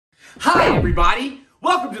Hi everybody,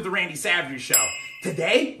 welcome to the Randy Savagery Show.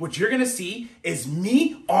 Today, what you're gonna see is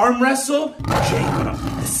me arm wrestle Jacob,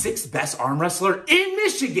 the 6th best arm wrestler in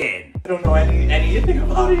Michigan. I don't know anything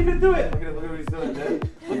about how to even do it. Look at what he's doing, dude.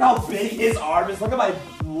 Look how big his arm is. Look at my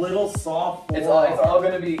little soft. It's all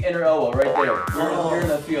gonna be inner elbow right there. You're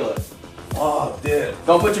gonna feel it. Oh, dude.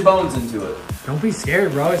 Don't put your bones into it. Don't be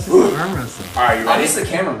scared, bro. It's just an arm wrestling. All right, you ready? I'm just a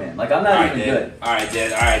cameraman. Like, I'm not even good. All right,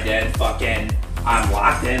 dude. Fucking, I'm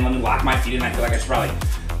locked in. Let me lock my feet in. I feel like I should probably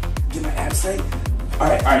get my abs tight. All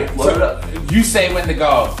right. Load it up. You say when to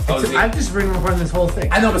go. I'm just bringing apart this whole thing.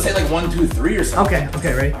 I know, but say like 1, 2, 3 or something.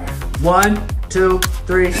 Okay, ready? Right. 1, 2,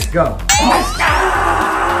 3, go. He's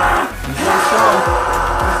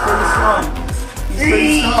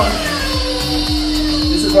pretty strong.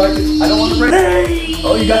 This is right. I don't want to break.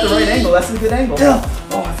 Oh, you got the right angle. That's a good angle. Yeah.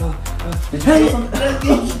 Oh, I feel. Did you feel something?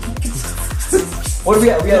 What do we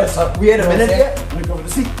have? We had a minute yet? I'm gonna go over the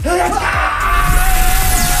seat.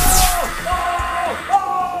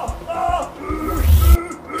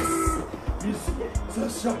 So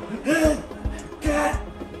strong. God.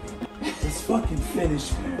 Just fucking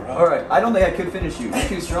finish me, bro. Alright, I don't think I could finish you. He's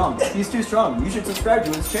too strong. He's too strong. You should subscribe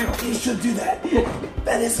to his channel. You should do that.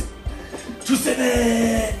 That is just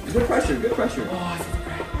it. Good pressure, good pressure. Oh, I feel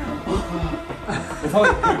great. It's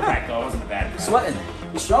only good crack though. It wasn't bad. Sweating.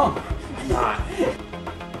 You're strong. I'm not.